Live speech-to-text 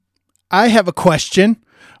I have a question.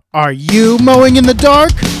 Are you mowing in the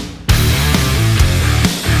dark?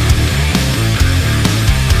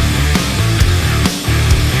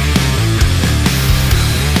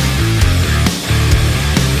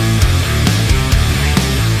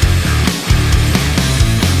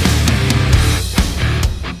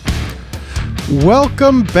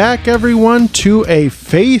 Welcome back, everyone, to a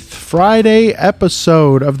Faith Friday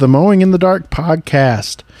episode of the Mowing in the Dark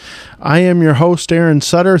podcast. I am your host, Aaron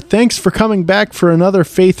Sutter. Thanks for coming back for another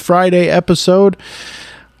Faith Friday episode.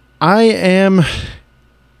 I am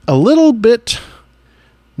a little bit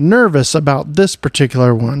nervous about this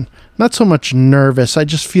particular one. Not so much nervous, I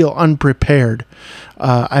just feel unprepared.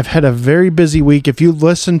 I've had a very busy week. If you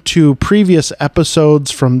listen to previous episodes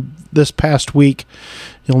from this past week,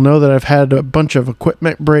 you'll know that I've had a bunch of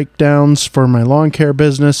equipment breakdowns for my lawn care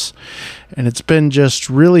business, and it's been just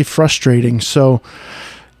really frustrating. So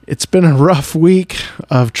it's been a rough week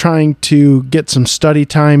of trying to get some study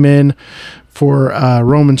time in for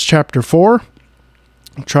Romans chapter 4.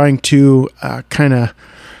 I'm trying to kind of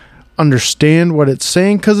understand what it's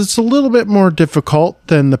saying, because it's a little bit more difficult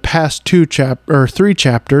than the past three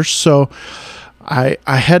chapters. So I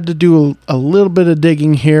had to do a little bit of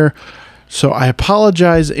digging here. So I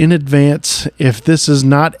apologize in advance if this is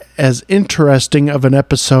not as interesting of an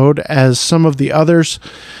episode as some of the others,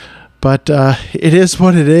 but it is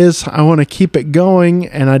what it is. I want to keep it going,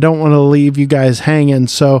 and I don't want to leave you guys hanging.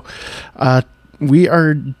 So we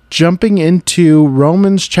are jumping into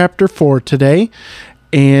Romans chapter 4 today,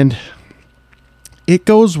 and it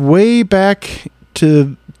goes way back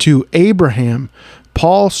to Abraham.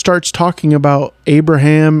 Paul starts talking about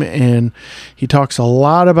Abraham, and he talks a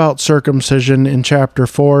lot about circumcision in chapter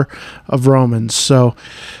 4 of Romans. So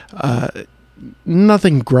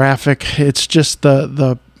nothing graphic. It's just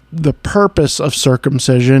the purpose of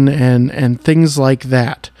circumcision and things like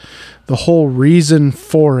that. The whole reason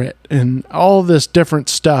for it and all this different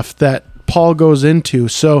stuff that Paul goes into.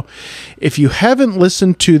 So if you haven't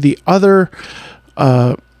listened to the other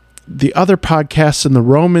podcasts in the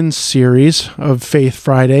Romans series of Faith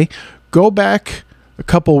Friday, go back a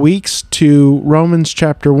couple weeks to Romans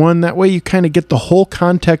chapter 1. That way you kind of get the whole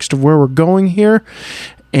context of where we're going here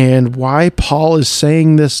and why Paul is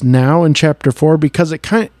saying this now in chapter 4, because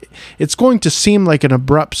it's going to seem like an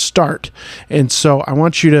abrupt start. And so I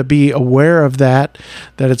want you to be aware of that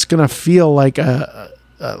it's going to feel like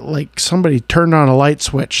like somebody turned on a light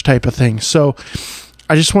switch type of thing. So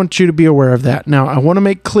I just want you to be aware of that. Now, I want to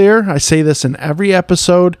make clear, I say this in every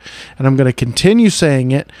episode, and I'm going to continue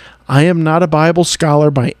saying it, I am not a Bible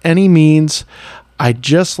scholar by any means. I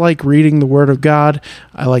just like reading the Word of God.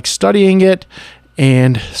 I like studying it,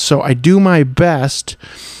 and so I do my best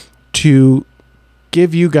to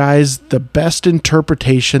give you guys the best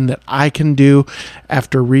interpretation that I can do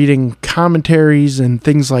after reading commentaries and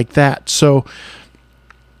things like that. So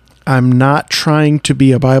I'm not trying to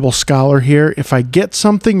be a Bible scholar here. If I get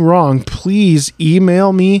something wrong, please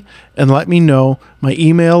email me and let me know. My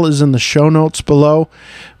email is in the show notes below.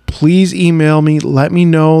 Please email me. Let me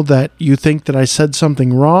know that you think that I said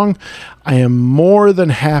something wrong. I am more than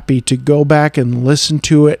happy to go back and listen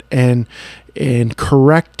to it and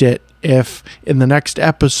correct it if in the next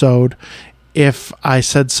episode if I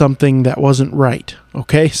said something that wasn't right.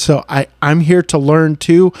 Okay, so I'm here to learn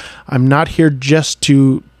too. I'm not here just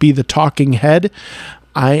to be the talking head.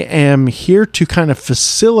 I am here to kind of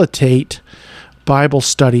facilitate Bible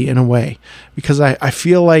study in a way, because I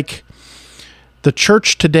feel like the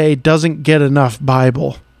church today doesn't get enough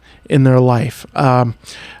Bible in their life.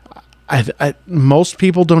 Most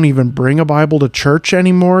people don't even bring a Bible to church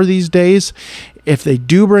anymore these days. If they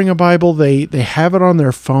do bring a Bible, they have it on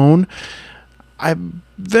their phone. I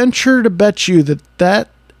venture to bet you that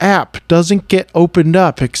app doesn't get opened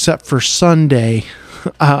up except for Sunday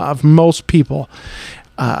of most people.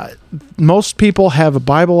 Most people have a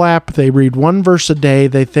Bible app. They read one verse a day.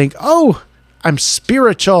 They think, oh, I'm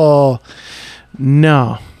spiritual.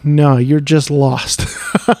 No, you're just lost.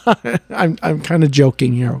 I'm kind of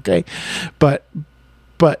joking here, okay? But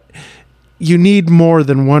you need more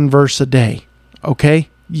than one verse a day, okay?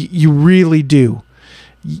 You really do.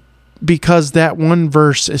 Because that one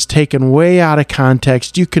verse is taken way out of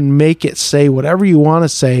context. You can make it say whatever you want to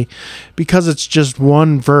say because it's just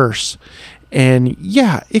one verse. And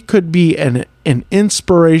yeah, it could be an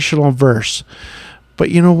inspirational verse. But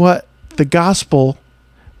you know what? The gospel,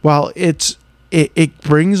 while it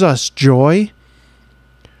brings us joy,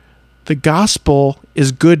 the gospel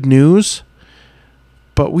is good news,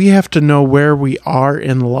 but we have to know where we are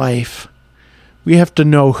in life. We have to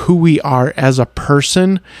know who we are as a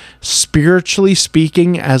person, spiritually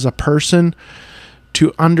speaking, as a person,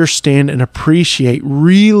 to understand and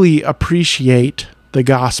really appreciate the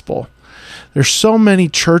gospel. There's so many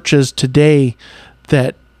churches today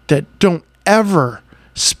that don't ever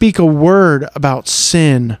speak a word about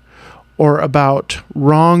sin or about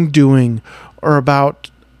wrongdoing or about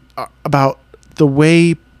the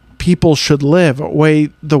way people should live,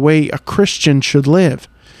 the way a Christian should live.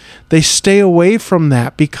 They stay away from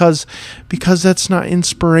that because that's not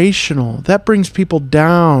inspirational. That brings people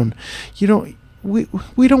down. We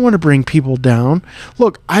don't want to bring people down.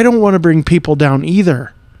 Look, I don't want to bring people down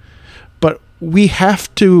either. But we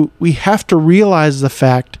have to realize the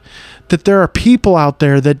fact that there are people out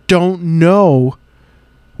there that don't know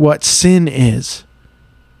what sin is.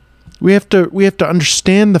 We have to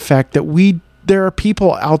understand the fact that there are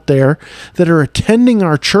people out there that are attending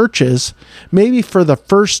our churches, maybe for the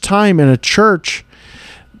first time in a church.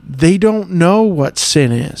 They don't know what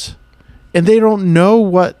sin is, and they don't know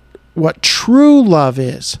what true love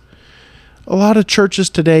is. A lot of churches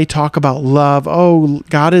today talk about love. Oh,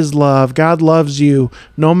 God is love. God loves you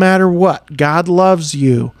no matter what. God loves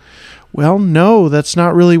you. Well, no, that's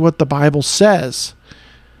not really what the Bible says.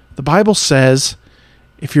 The Bible says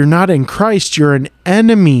if you're not in Christ, you're an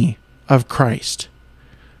enemy of Christ.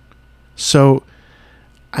 So,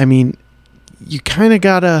 I mean, you kind of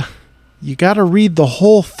gotta read the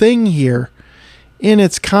whole thing here in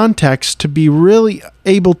its context to be really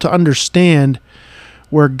able to understand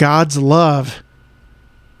where God's love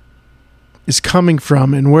is coming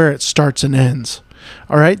from and where it starts and ends.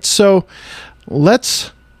 All right, so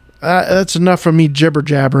that's enough of me jibber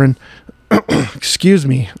jabbering. Excuse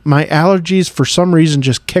me. My allergies for some reason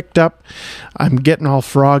just kicked up. I'm getting all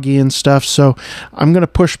froggy and stuff. So I'm going to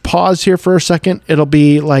push pause here for a second. It'll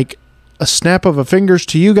be like a snap of a fingers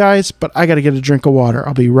to you guys, but I got to get a drink of water.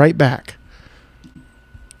 I'll be right back.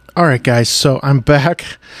 All right, guys. So I'm back.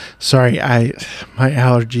 Sorry, my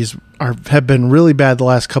allergies have been really bad the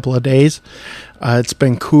last couple of days. It's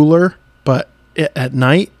been cooler, but at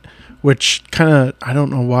night, which kind of, I don't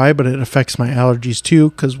know why, but it affects my allergies too,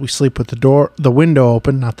 because we sleep with the window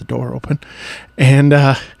open, not the door open. And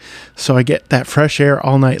so I get that fresh air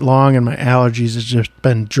all night long, and my allergies has just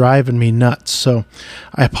been driving me nuts. So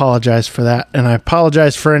I apologize for that. And I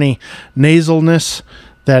apologize for any nasalness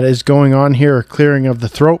that is going on here, or clearing of the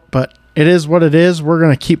throat, but it is what it is. We're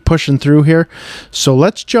going to keep pushing through here. So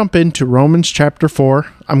let's jump into Romans chapter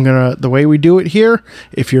 4. The way we do it here,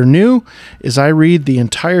 if you're new, is I read the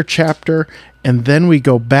entire chapter, and then we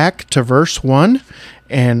go back to verse 1,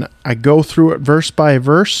 and I go through it verse by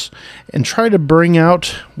verse and try to bring out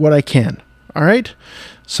what I can. All right?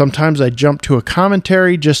 Sometimes I jump to a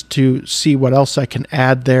commentary just to see what else I can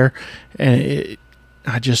add there, and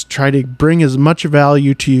I just try to bring as much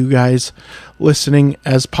value to you guys listening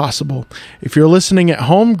as possible. If you're listening at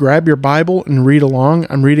home, grab your Bible and read along.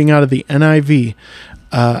 I'm reading out of the NIV.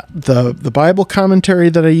 The Bible commentary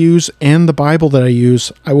that I use and the Bible that I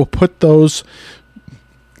use, I will put those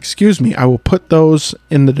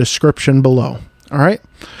in the description below. All right?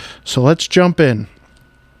 So let's jump in.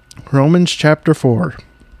 Romans chapter 4.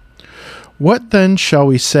 What then shall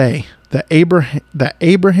we say? That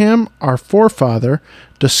Abraham, our forefather,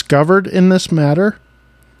 discovered in this matter?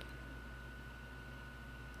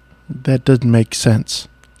 That doesn't make sense.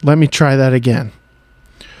 Let me try that again.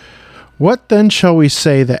 What then shall we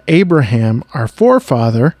say that Abraham, our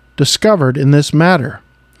forefather, discovered in this matter?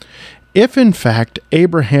 If in fact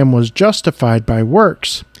Abraham was justified by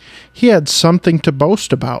works, he had something to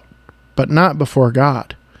boast about, but not before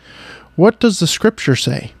God. What does the scripture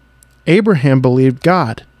say? Abraham believed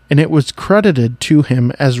God, and it was credited to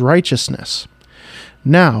him as righteousness.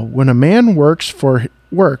 Now, when a man works for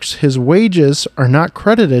works, his wages are not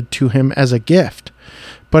credited to him as a gift,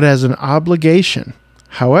 but as an obligation.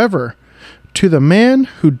 However, to the man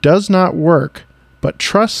who does not work, but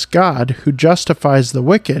trusts God who justifies the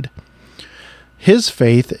wicked, his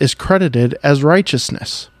faith is credited as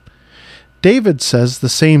righteousness. David says the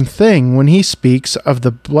same thing when he speaks of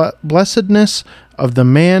the blessedness of the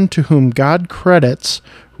man to whom God credits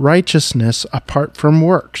righteousness apart from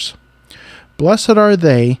works. Blessed are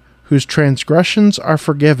they whose transgressions are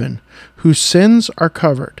forgiven, whose sins are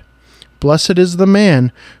covered. Blessed is the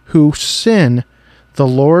man whose sin the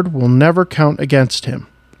Lord will never count against him.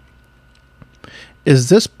 Is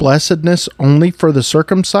this blessedness only for the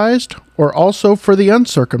circumcised, or also for the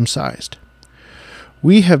uncircumcised?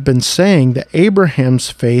 We have been saying that Abraham's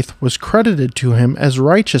faith was credited to him as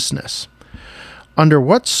righteousness. Under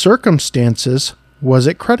what circumstances was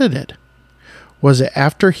it credited? Was it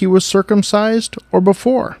after he was circumcised or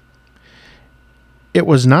before? It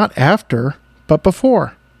was not after, but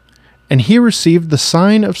before. And he received the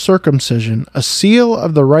sign of circumcision, a seal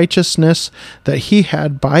of the righteousness that he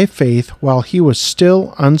had by faith while he was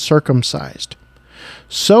still uncircumcised.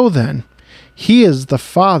 So then, he is the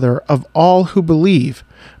father of all who believe,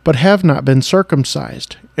 but have not been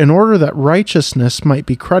circumcised, in order that righteousness might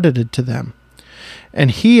be credited to them.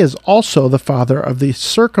 And he is also the father of the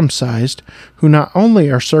circumcised, who not only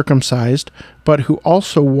are circumcised, but who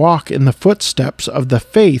also walk in the footsteps of the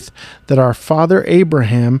faith that our father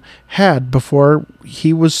Abraham had before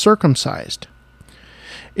he was circumcised.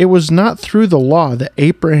 It was not through the law that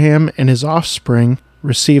Abraham and his offspring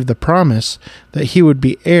received the promise that he would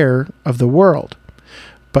be heir of the world,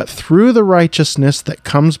 but through the righteousness that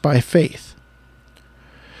comes by faith.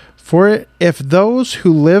 For if those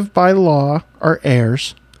who live by law are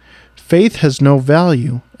heirs, faith has no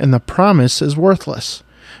value, and the promise is worthless,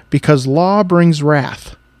 because law brings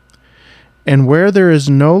wrath. And where there is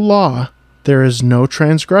no law, there is no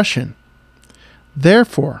transgression.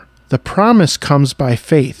 Therefore, the promise comes by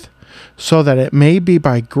faith, so that it may be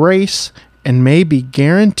by grace and may be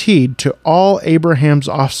guaranteed to all Abraham's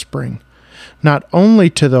offspring, not only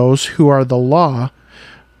to those who are the law,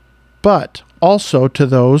 but also to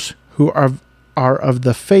those who are of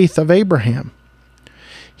the faith of Abraham.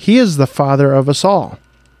 He is the father of us all.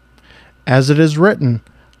 As it is written,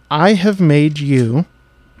 I have made you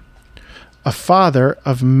a father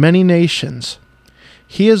of many nations.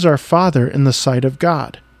 He is our father in the sight of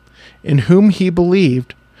God, in whom he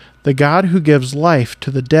believed, the God who gives life to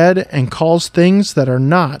the dead and calls things that are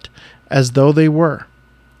not as though they were.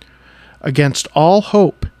 Against all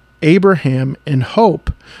hope, Abraham in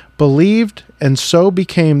hope believed, and so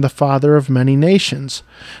became the father of many nations,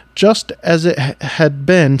 just as it had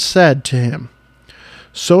been said to him,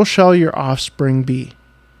 so shall your offspring be.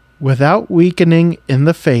 Without weakening in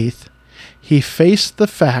the faith, he faced the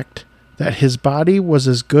fact that his body was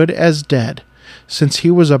as good as dead, since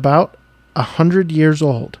he was about 100 years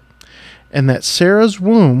old, and that Sarah's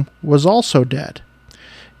womb was also dead.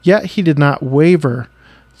 Yet he did not waver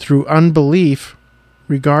through unbelief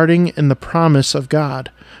regarding in the promise of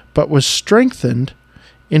God, but was strengthened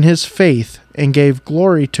in his faith and gave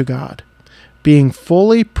glory to God, being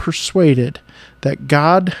fully persuaded that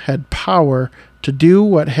God had power to do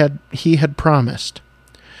what he had promised.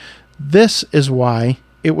 This is why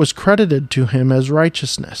it was credited to him as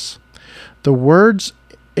righteousness. The words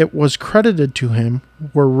it was credited to him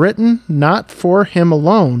were written not for him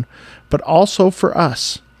alone, but also for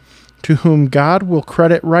us, to whom God will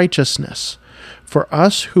credit righteousness, for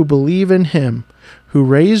us who believe in him, who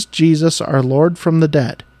raised Jesus our Lord from the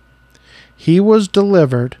dead. He was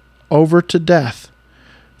delivered over to death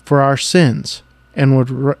for our sins, and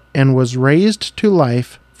was raised to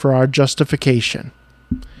life for our justification.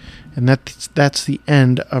 And that's the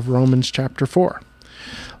end of Romans chapter 4.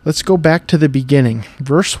 Let's go back to the beginning.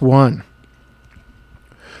 Verse 1.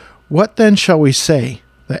 What then shall we say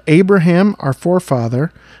that Abraham, our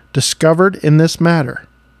forefather, discovered in this matter?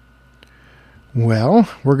 Well,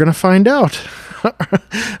 we're going to find out.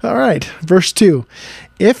 All right, verse 2.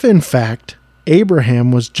 If in fact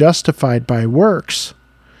Abraham was justified by works,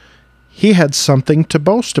 he had something to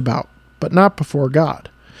boast about, but not before God.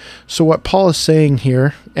 So what Paul is saying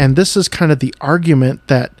here, and this is kind of the argument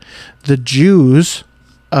that the Jews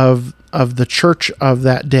of the church of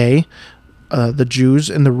that day, the Jews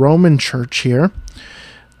in the Roman church here,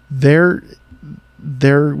 they're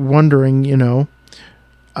wondering,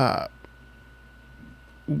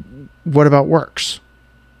 what about works?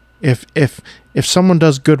 If someone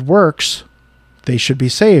does good works, they should be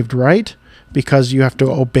saved, right? Because you have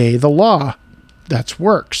to obey the law. That's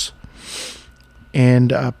works.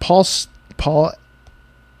 And Paul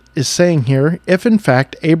is saying here, if in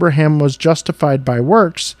fact Abraham was justified by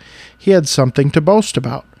works, he had something to boast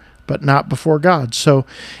about, but not before God. So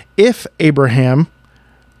if Abraham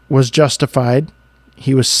was justified,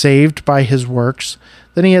 he was saved by his works,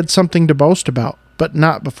 then he had something to boast about, but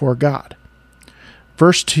not before God.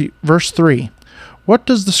 Verse 3, what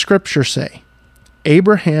does the scripture say?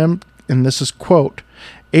 Abraham, and this is quote,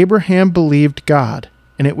 Abraham believed God,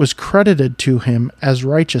 and it was credited to him as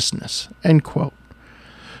righteousness, end quote.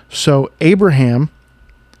 So Abraham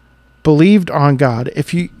believed on God.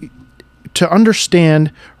 To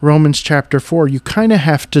understand Romans chapter 4, you kind of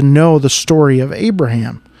have to know the story of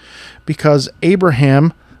Abraham, because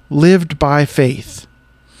Abraham lived by faith,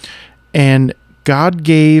 and God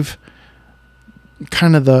gave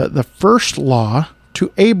kind of the first law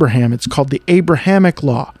to Abraham. It's called the Abrahamic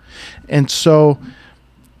law. And so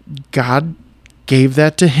God gave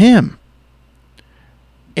that to him.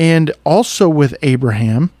 And also with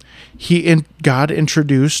Abraham, God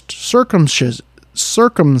introduced circumcision.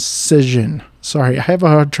 circumcision. Sorry, I have a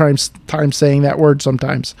hard time saying that word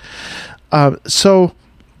sometimes. So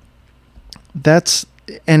that's,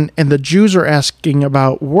 and the Jews are asking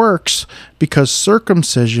about works because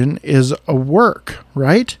circumcision is a work,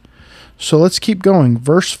 right? So let's keep going.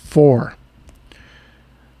 Verse 4.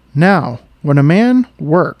 Now, when a man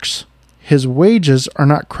works, his wages are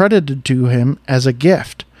not credited to him as a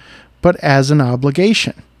gift, but as an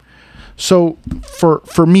obligation. So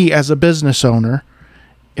for me as a business owner,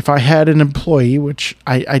 if I had an employee, which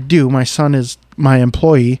I do, my son is my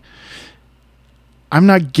employee, I'm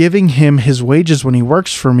not giving him his wages when he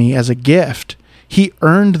works for me as a gift. He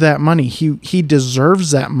earned that money. He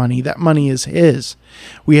deserves that money. That money is his.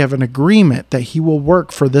 We have an agreement that he will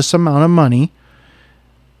work for this amount of money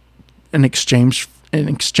in exchange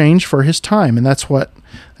for his time. And that's what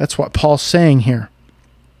Paul's saying here.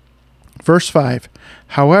 Verse 5,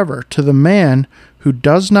 however, to the man who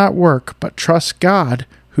does not work but trusts God,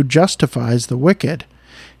 who justifies the wicked,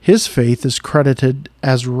 his faith is credited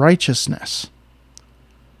as righteousness.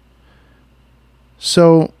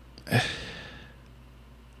 So,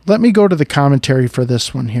 let me go to the commentary for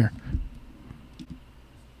this one here.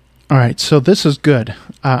 All right, so this is good.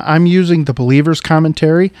 I'm using the Believer's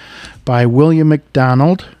Commentary by William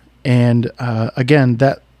MacDonald, and again,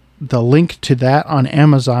 the link to that on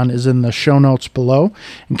Amazon is in the show notes below,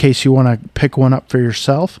 in case you want to pick one up for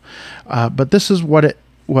yourself. But this is what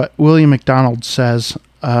William MacDonald says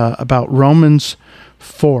about Romans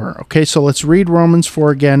 4. Okay, so let's read Romans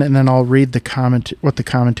 4 again, and then I'll read what the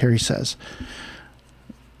commentary says.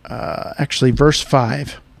 Actually, verse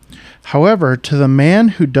 5. However, to the man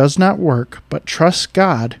who does not work, but trusts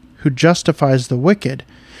God, who justifies the wicked,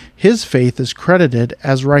 his faith is credited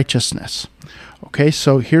as righteousness. Okay,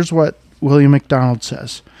 so here's what William MacDonald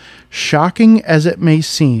says. Shocking as it may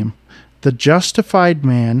seem, the justified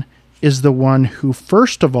man is the one who,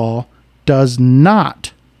 first of all, does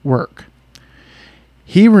not work.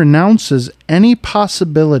 He renounces any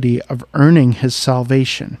possibility of earning his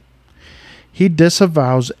salvation. He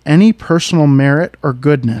disavows any personal merit or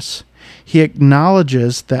goodness. He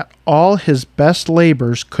acknowledges that all his best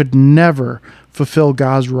labors could never fulfill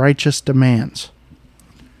God's righteous demands.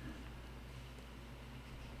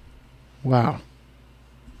 Wow.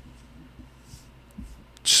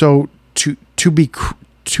 So to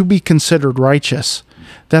be considered righteous,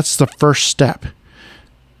 that's the first step.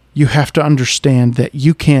 You have to understand that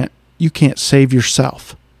you can't save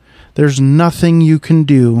yourself. There's nothing you can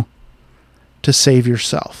do to save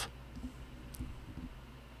yourself.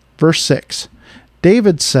 Verse 6.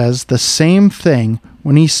 David says the same thing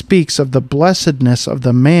when he speaks of the blessedness of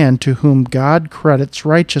the man to whom God credits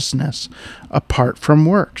righteousness apart from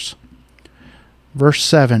works. Verse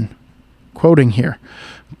 7, quoting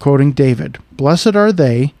David, blessed are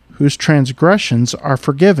they whose transgressions are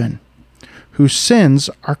forgiven, whose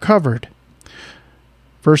sins are covered.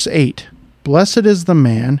 Verse 8, blessed is the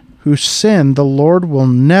man whose sin the Lord will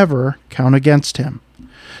never count against him.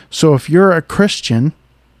 So if you're a Christian,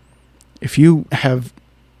 if you have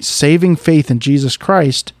saving faith in Jesus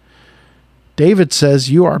Christ, David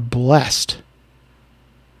says you are blessed.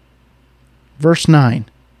 Verse 9,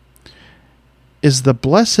 is the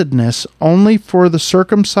blessedness only for the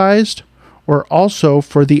circumcised or also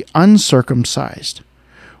for the uncircumcised?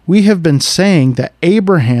 We have been saying that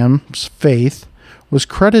Abraham's faith was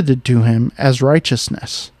credited to him as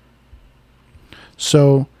righteousness.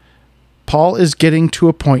 So Paul is getting to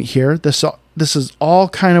a point here. This is all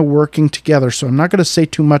kind of working together. So I'm not going to say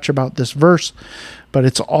too much about this verse, but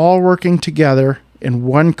it's all working together in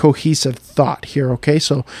one cohesive thought here, okay?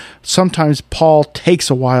 So sometimes Paul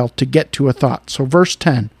takes a while to get to a thought. So verse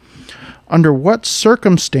 10, under what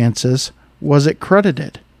circumstances was it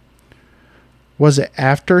credited? Was it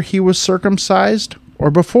after he was circumcised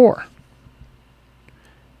or before?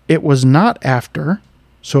 It was not after,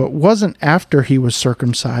 so it wasn't after he was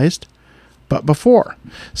circumcised, but before.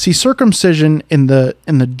 See, circumcision in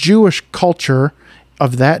the Jewish culture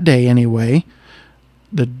of that day anyway,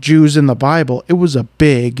 the Jews in the Bible, it was a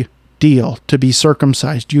big deal to be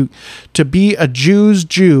circumcised. To be a Jew's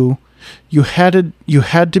Jew, you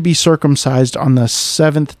had to be circumcised on the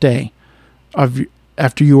 7th day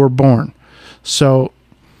after you were born. So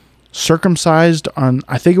circumcised on,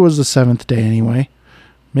 I think it was the 7th day anyway.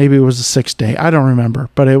 Maybe it was the 6th day. I don't remember,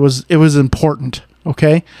 but it was important.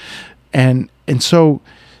 Okay. And so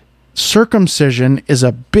circumcision is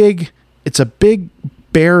a big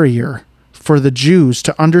barrier for the Jews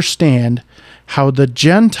to understand how the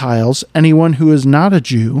Gentiles, anyone who is not a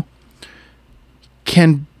Jew,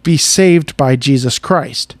 can be saved by Jesus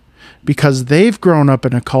Christ, because they've grown up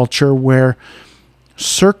in a culture where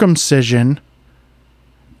circumcision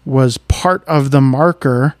was part of the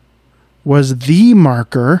marker, was the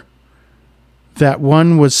marker that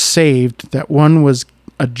one was saved, that one was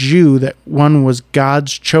a Jew, that one was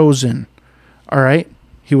God's chosen. All right?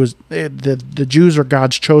 The Jews are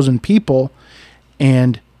God's chosen people,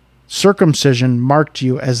 and circumcision marked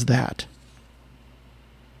you as that.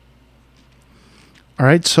 All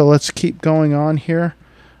right, so let's keep going on here.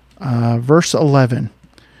 Verse 11.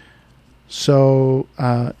 So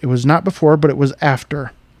it was not before, but it was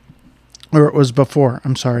after. Or it was before,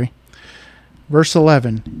 I'm sorry. Verse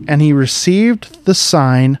 11. And he received the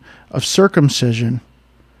sign of circumcision,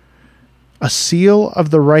 a seal of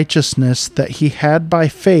the righteousness that he had by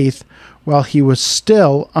faith while he was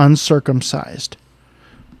still uncircumcised.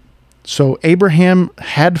 So Abraham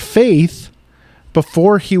had faith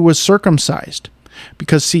before he was circumcised.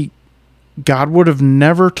 Because, see, God would have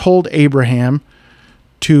never told Abraham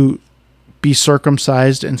to be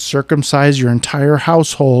circumcised and circumcise your entire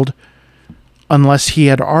household unless he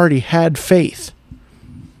had already had faith.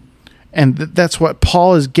 And that's what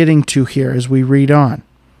Paul is getting to here as we read on.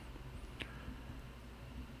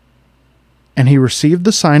 And he received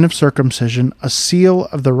the sign of circumcision, a seal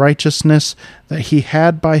of the righteousness that he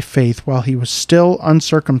had by faith while he was still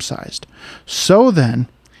uncircumcised. So then,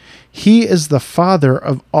 he is the father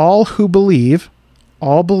of all who believe,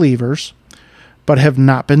 all believers, but have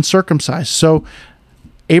not been circumcised. So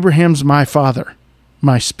Abraham's my father,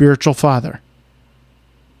 my spiritual father.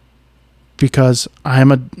 Because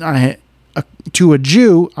to a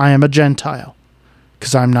Jew, I am a Gentile.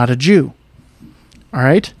 Because I'm not a Jew. All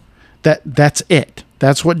right? That's it.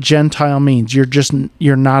 That's what Gentile means.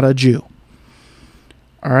 You're not a Jew.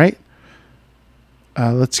 All right?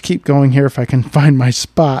 Let's keep going here if I can find my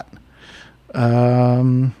spot.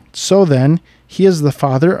 So then, he is the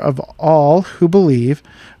father of all who believe,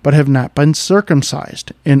 but have not been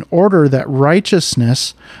circumcised, in order that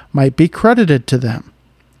righteousness might be credited to them.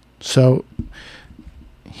 So,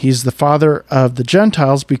 he's the father of the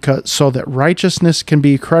Gentiles so that righteousness can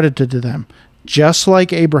be credited to them, just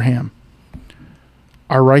like Abraham.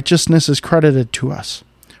 Our righteousness is credited to us.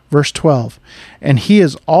 Verse 12, and he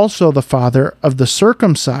is also the father of the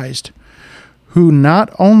circumcised, who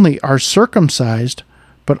not only are circumcised,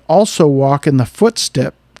 but also walk in the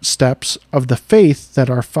footsteps of the faith that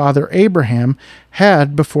our father Abraham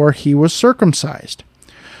had before he was circumcised.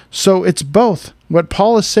 So it's both. What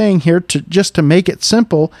Paul is saying here, just to make it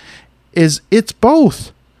simple, is it's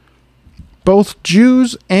both. Both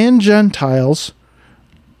Jews and Gentiles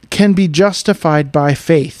can be justified by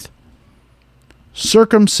faith.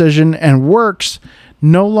 Circumcision and works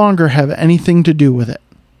no longer have anything to do with it.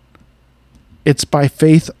 It's by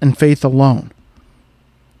faith and faith alone.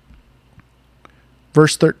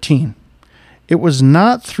 Verse 13. It was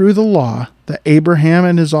not through the law that Abraham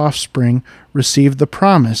and his offspring received the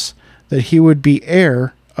promise that he would be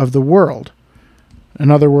heir of the world.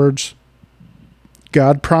 In other words,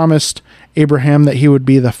 God promised Abraham that he would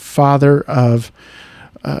be the father of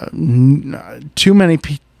too many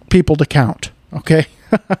people to count, okay?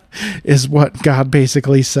 Is what God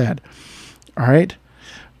basically said. All right?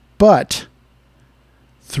 But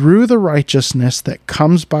through the righteousness that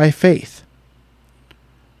comes by faith.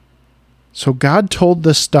 So God told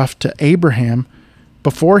this stuff to Abraham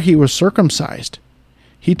before he was circumcised.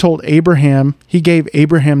 He gave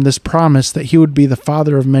Abraham this promise that he would be the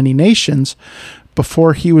father of many nations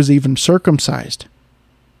before he was even circumcised.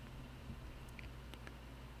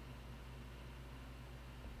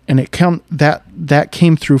 And that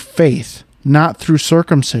came through faith, not through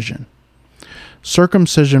circumcision.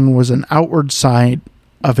 Circumcision was an outward sign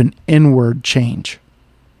of an inward change.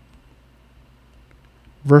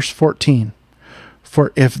 Verse 14.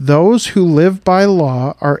 For if those who live by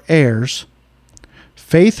law are heirs,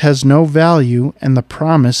 faith has no value and the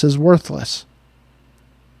promise is worthless.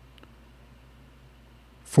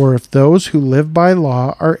 For if those who live by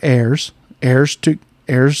law are heirs to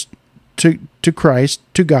Christ,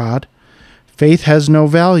 to God, faith has no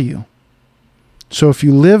value. So if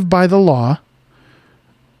you live by the law,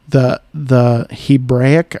 the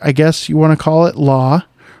Hebraic, I guess you want to call it, law,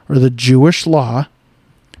 or the Jewish law,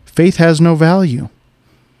 faith has no value.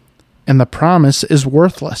 And the promise is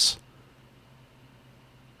worthless.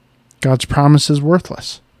 God's promise is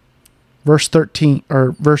worthless. Verse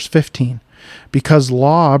 15. Because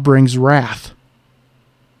law brings wrath.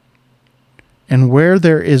 And where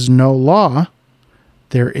there is no law,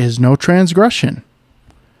 there is no transgression.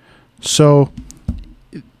 So,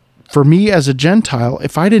 for me as a Gentile,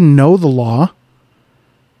 if I didn't know the law,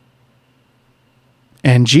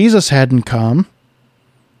 and Jesus hadn't come,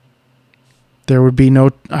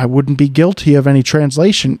 I wouldn't be guilty of any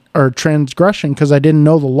translation or transgression because I didn't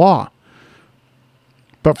know the law.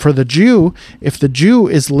 But for the Jew, if the Jew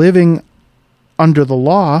is living under the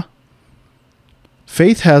law,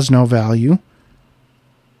 faith has no value,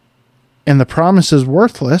 and the promise is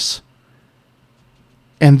worthless,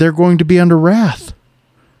 and they're going to be under wrath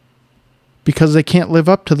because they can't live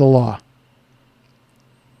up to the law.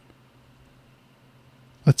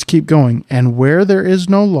 Let's keep going. And where there is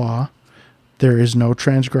no law, there is no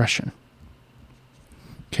transgression.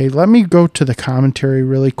 Okay, let me go to the commentary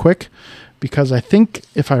really quick, because I think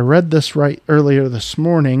if I read this right earlier this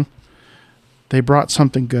morning, they brought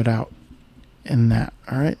something good out in that.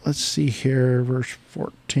 All right, let's see here, verse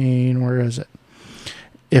 14, where is it?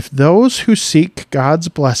 If those who seek God's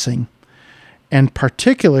blessing, and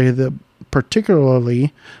particularly the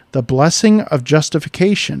blessing of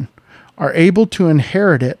justification, are able to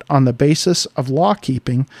inherit it on the basis of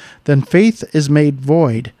law-keeping, then faith is made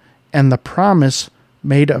void, and the promise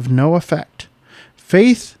made of no effect.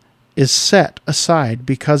 Faith is set aside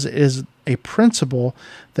because it is a principle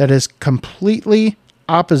that is completely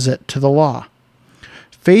opposite to the law.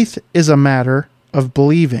 Faith is a matter of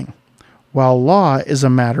believing, while law is a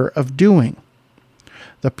matter of doing.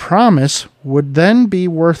 The promise would then be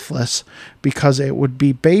worthless because it would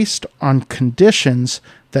be based on conditions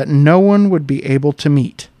that no one would be able to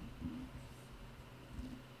meet.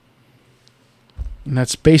 And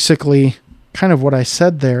that's basically kind of what I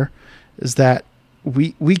said there, is that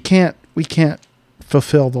we can't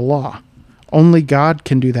fulfill the law. Only God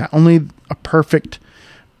can do that. Only a perfect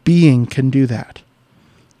being can do that.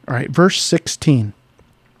 All right, verse 16.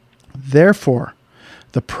 Therefore,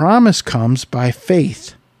 the promise comes by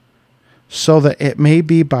faith, so that it may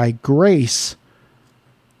be by grace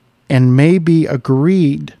and may be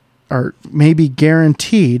agreed or may be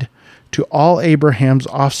guaranteed to all Abraham's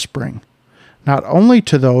offspring, not only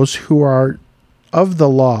to those who are of the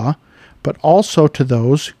law, but also to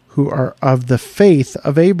those who are of the faith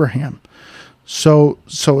of Abraham. So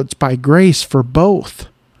it's by grace for both.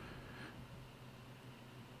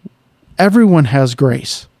 Everyone has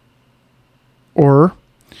grace. Or,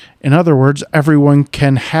 in other words, everyone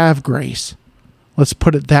can have grace. Let's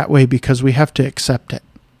put it that way, because we have to accept it.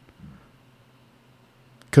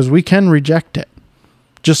 Because we can reject it,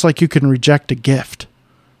 just like you can reject a gift.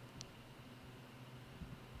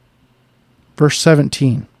 Verse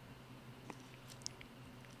 17.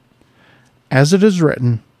 As it is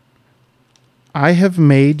written, I have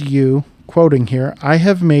made you, quoting here, I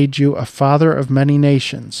have made you a father of many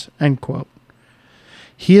nations, end quote.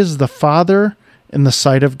 He is the Father in the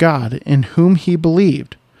sight of God, in whom he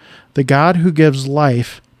believed, the God who gives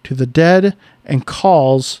life to the dead and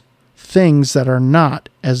calls things that are not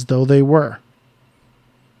as though they were.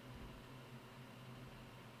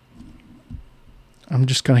 I'm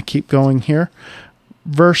just going to keep going here.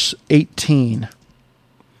 Verse 18.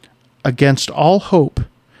 Against all hope,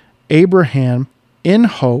 Abraham in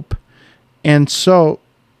hope, and so,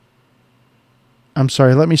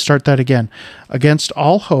 let me start that again. Against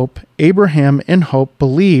all hope, Abraham in hope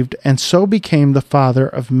believed, and so became the father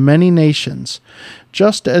of many nations,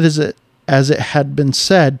 just as it had been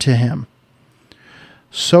said to him,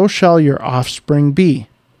 so shall your offspring be.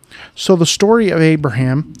 So the story of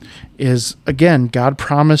Abraham is, again, God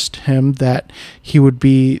promised him that he would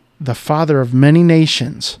be the father of many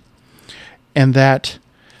nations, and that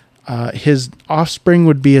his offspring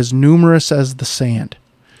would be as numerous as the sand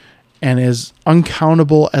and as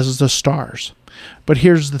uncountable as the stars. But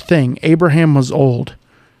here's the thing. Abraham was old.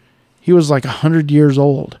 He was like 100 years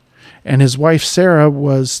old. And his wife Sarah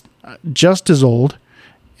was just as old.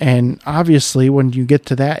 And obviously, when you get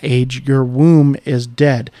to that age, your womb is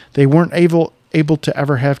dead. They weren't able to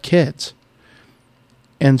ever have kids.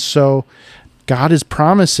 And so God is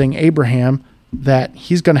promising Abraham that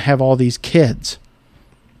he's going to have all these kids.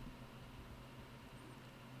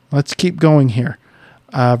 Let's keep going here.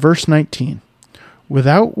 Verse 19.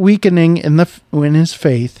 Without weakening in his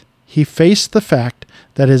faith, he faced the fact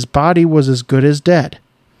that his body was as good as dead,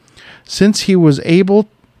 since he was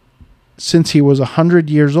 100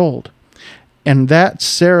 years old, and that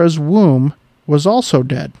Sarah's womb was also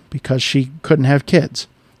dead because she couldn't have kids.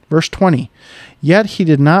 Verse 20. Yet he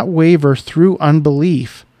did not waver through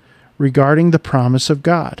unbelief regarding the promise of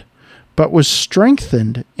God, but was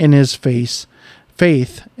strengthened in his faith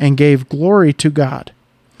and gave glory to God.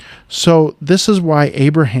 So this is why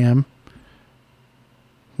Abraham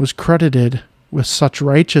was credited with such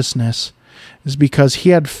righteousness, is because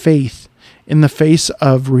he had faith in the face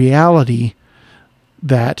of reality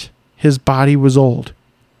that his body was old.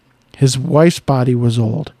 His wife's body was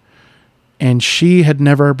old, and she had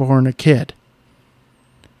never born a kid.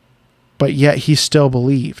 but yet he still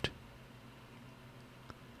believed.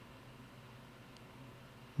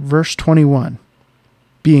 Verse 21,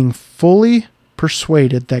 being fully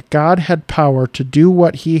persuaded that God had power to do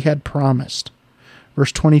what he had promised.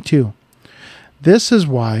 Verse 22, this is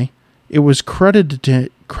why it was credited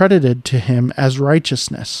to him as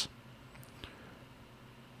righteousness.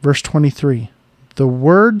 Verse 23, the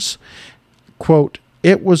words, quote,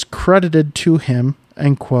 it was credited to him,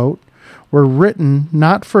 end quote, were written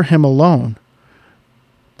not for him alone.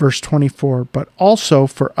 Verse 24, but also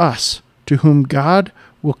for us, to whom God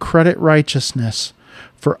will credit righteousness,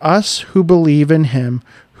 for us who believe in him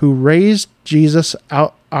who raised Jesus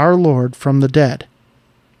our Lord from the dead.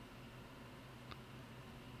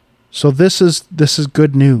 So this is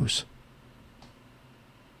good news.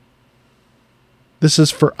 This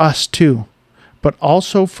is for us too, but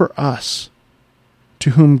also for us,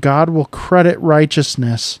 to whom God will credit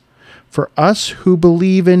righteousness, for us who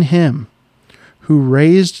believe in him who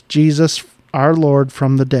raised Jesus our Lord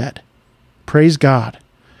from the dead. Praise God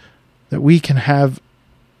that we can have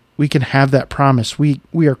that promise. We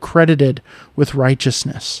are credited with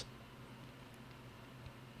righteousness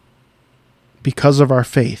because of our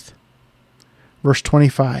faith. Verse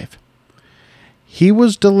 25. He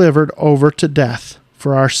was delivered over to death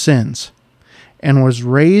for our sins and was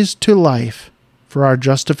raised to life for our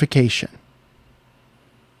justification.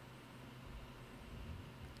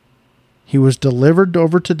 He was delivered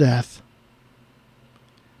over to death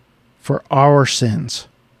for our sins.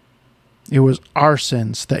 It was our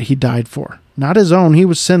sins that he died for, not his own. He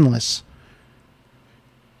was sinless,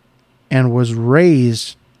 and was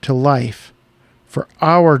raised to life for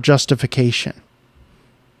our justification.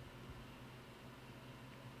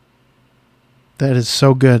 That is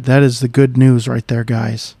so good. That is the good news right there,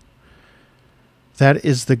 guys. That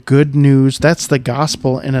is the good news. That's the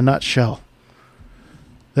gospel in a nutshell.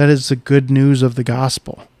 That is the good news of the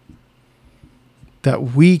gospel.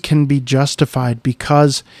 That we can be justified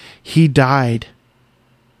because he died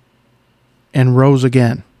and rose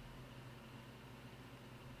again.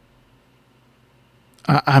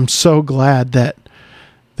 I'm so glad that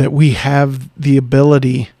we have the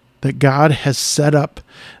ability, that God has set up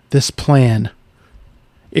this plan.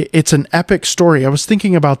 It's an epic story. I was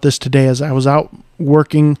thinking about this today as I was out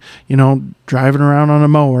working, driving around on a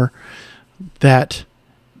mower, that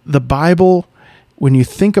the Bible, when you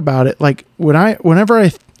think about it, like whenever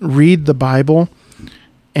I read the Bible,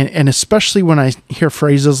 and especially when I hear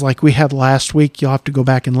phrases like we had last week, you'll have to go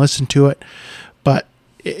back and listen to it, but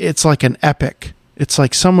it's like an epic. It's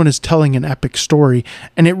like someone is telling an epic story,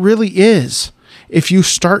 and it really is. If you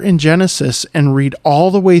start in Genesis and read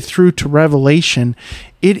all the way through to Revelation,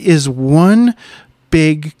 it is one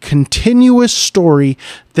big continuous story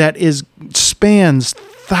that spans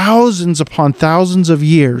thousands upon thousands of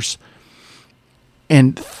years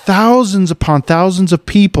and thousands upon thousands of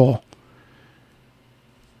people.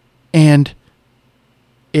 And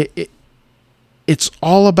it's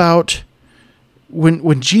all about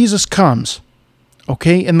when Jesus comes,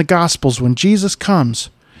 okay? In the Gospels, when Jesus comes,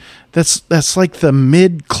 that's like the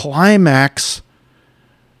mid-climax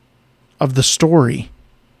of the story.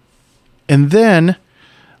 And then,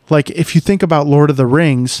 like, if you think about Lord of the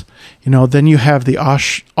Rings, then you have the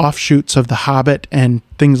offshoots of The Hobbit and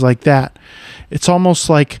things like that. It's almost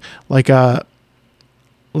like the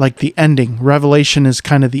ending. Revelation is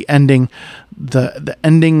kind of the ending, the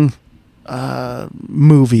ending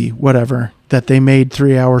movie, whatever, that they made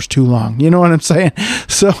 3 hours too long. You know what I'm saying?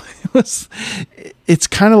 So it's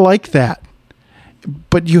kind of like that.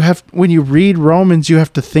 But when you read Romans, you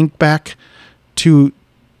have to think back to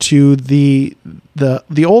the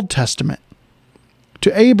Old Testament,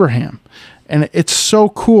 to Abraham. And it's so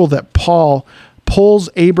cool that Paul pulls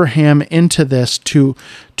Abraham into this to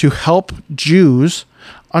help Jews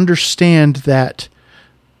understand that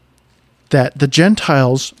the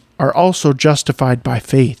Gentiles are also justified by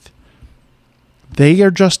faith. They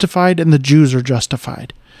are justified and the Jews are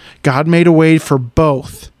justified. God made a way for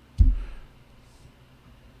both.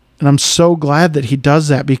 And I'm so glad that he does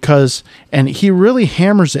that and he really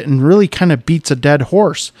hammers it and really kind of beats a dead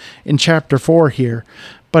horse in chapter 4 here.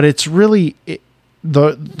 But it's really,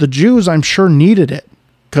 the Jews, I'm sure, needed it,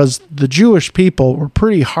 because the Jewish people were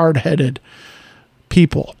pretty hard-headed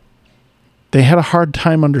people. They had a hard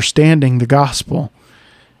time understanding the gospel.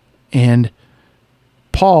 And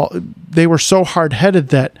they were so hard-headed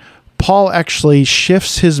that Paul actually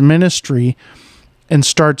shifts his ministry and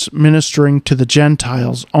starts ministering to the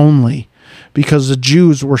Gentiles only, because the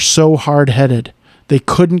Jews were so hard-headed. They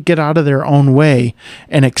couldn't get out of their own way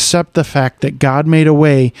and accept the fact that God made a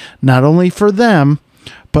way not only for them,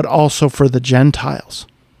 but also for the Gentiles.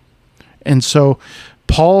 And so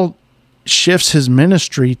Paul shifts his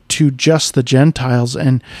ministry to just the Gentiles,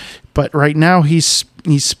 but right now he's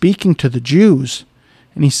speaking to the Jews,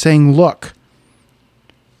 and he's saying, look,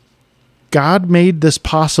 God made this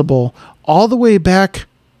possible all the way back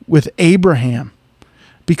with Abraham,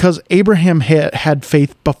 because Abraham had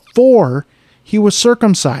faith before he was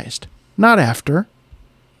circumcised, not after.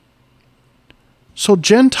 So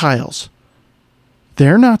Gentiles,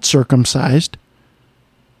 they're not circumcised,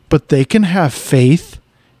 but they can have faith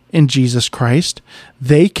in Jesus Christ.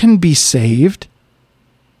 They can be saved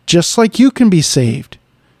just like you can be saved.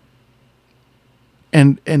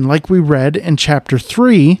 And like we read in chapter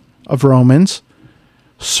 3 of Romans,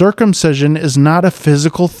 circumcision is not a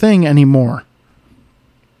physical thing anymore.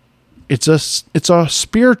 It's a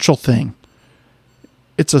spiritual thing.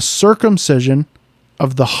 It's a circumcision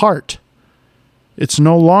of the heart. It's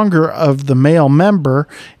no longer of the male member,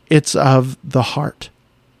 it's of the heart.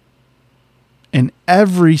 And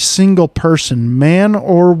every single person, man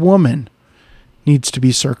or woman, needs to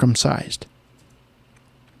be circumcised.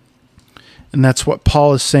 And that's what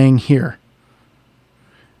Paul is saying here.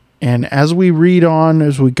 And as we read on,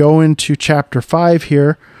 as we go into chapter 5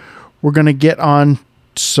 here, we're going to get on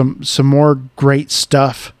some more great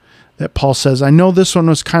stuff that Paul says. I know this one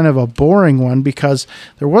was kind of a boring one because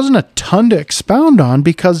there wasn't a ton to expound on,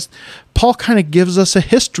 because Paul kind of gives us a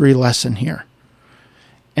history lesson here.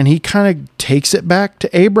 And he kind of takes it back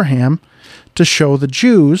to Abraham to show the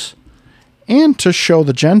Jews and to show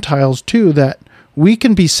the Gentiles too that we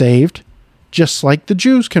can be saved just like the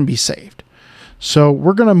Jews can be saved. So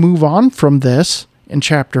we're going to move on from this in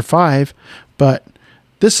chapter 5, but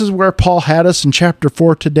this is where Paul had us in chapter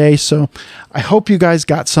 4 today. So I hope you guys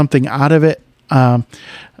got something out of it.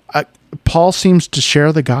 Paul seems to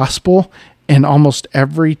share the gospel in almost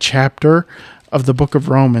every chapter of the book of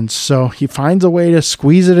Romans. So he finds a way to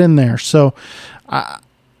squeeze it in there. So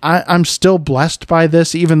I'm still blessed by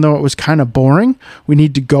this, even though it was kind of boring. We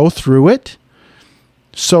need to go through it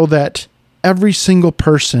so that every single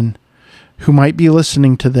person who might be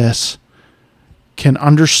listening to this can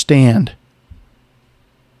understand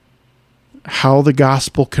how the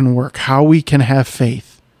gospel can work, how we can have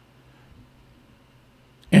faith.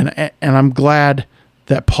 And I'm glad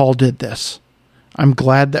that Paul did this. I'm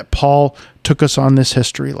glad that Paul took us on this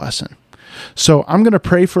history lesson. So I'm going to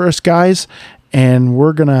pray for us, guys, and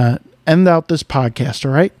we're going to end out this podcast,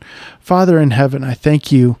 all right? Father in heaven, I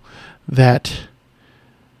thank you that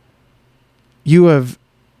you have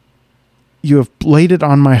laid it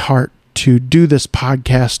on my heart to do this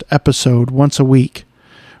podcast episode once a week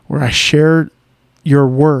where I share your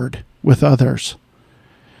word with others.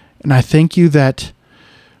 And I thank you that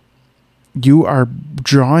you are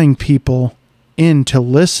drawing people in to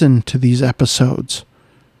listen to these episodes.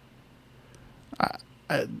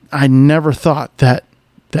 I never thought that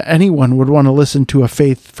anyone would want to listen to a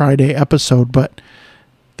Faith Friday episode, but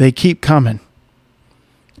they keep coming.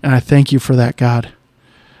 And I thank you for that, God.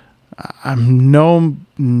 I'm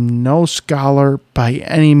no scholar by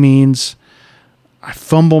any means. I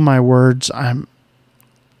fumble my words. I'm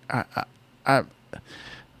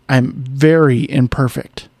very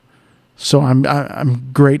imperfect. So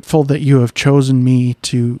I'm grateful that you have chosen me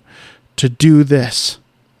to do this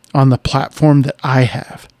on the platform that I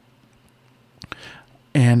have.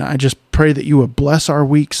 And I just pray that you would bless our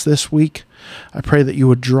weeks this week. I pray that you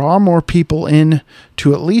would draw more people in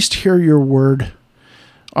to at least hear your word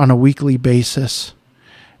on a weekly basis.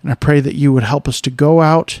 And I pray that you would help us to go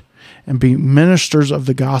out and be ministers of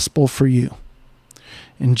the gospel for you.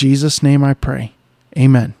 In Jesus' name I pray.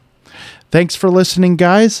 Amen. Thanks for listening,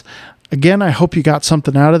 guys. Again, I hope you got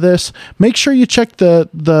something out of this. Make sure you check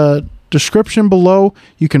the description below.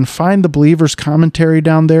 You can find the Believer's Commentary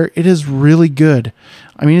down there. It is really good.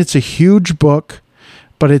 I mean, it's a huge book,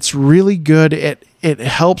 but it's really good. It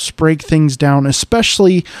helps break things down,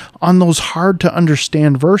 especially on those hard to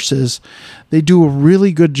understand verses. They do a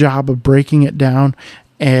really good job of breaking it down,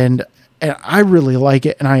 and I really like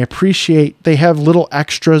it, and I appreciate they have little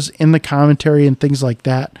extras in the commentary and things like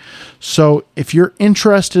that. So if you're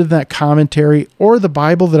interested in that commentary or the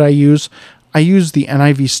Bible that I use the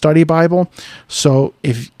NIV Study Bible. So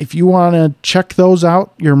if you want to check those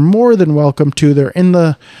out, you're more than welcome to. They're in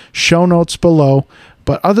the show notes below.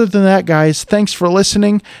 But other than that, guys, thanks for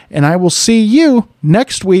listening, and I will see you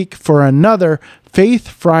next week for another Faith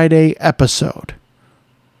Friday episode.